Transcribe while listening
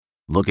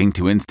Looking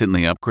to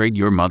instantly upgrade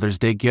your Mother's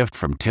Day gift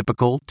from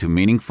typical to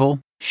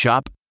meaningful?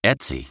 Shop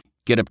Etsy.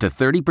 Get up to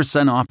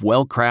 30% off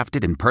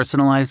well-crafted and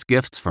personalized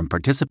gifts from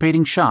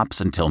participating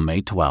shops until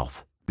May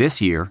 12th. This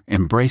year,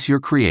 embrace your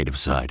creative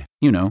side.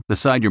 You know, the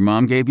side your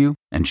mom gave you.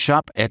 And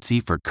shop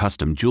Etsy for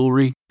custom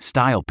jewelry,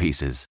 style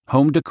pieces,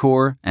 home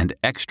decor, and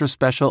extra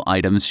special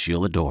items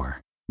she'll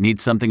adore.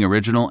 Need something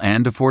original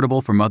and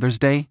affordable for Mother's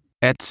Day?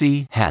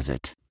 Etsy has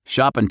it.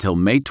 Shop until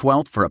May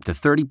 12th for up to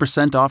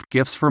 30% off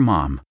gifts for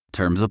mom.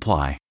 Terms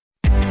apply.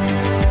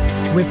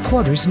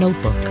 Reporter's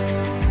Notebook.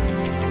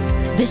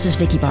 This is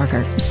Vicki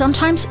Barker.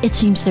 Sometimes it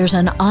seems there's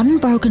an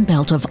unbroken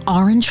belt of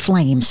orange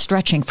flames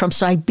stretching from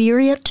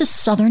Siberia to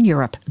southern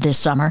Europe this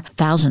summer.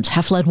 Thousands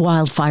have fled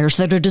wildfires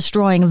that are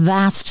destroying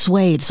vast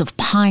swathes of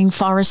pine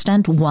forest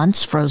and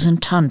once frozen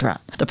tundra.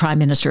 The Prime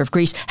Minister of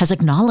Greece has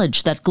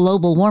acknowledged that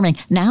global warming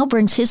now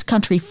brings his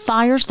country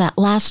fires that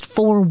last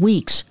 4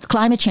 weeks.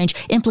 Climate change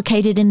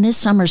implicated in this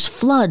summer's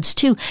floods,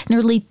 too.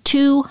 Nearly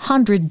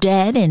 200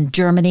 dead in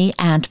Germany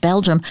and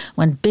Belgium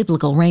when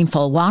biblical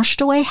rainfall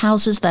washed away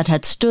houses that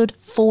had stood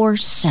for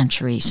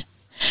centuries.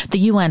 The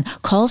UN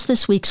calls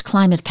this week's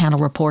climate panel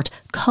report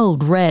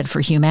Code Red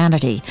for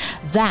Humanity.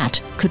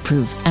 That could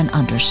prove an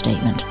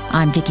understatement.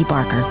 I'm Vicki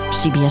Barker,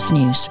 CBS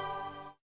News.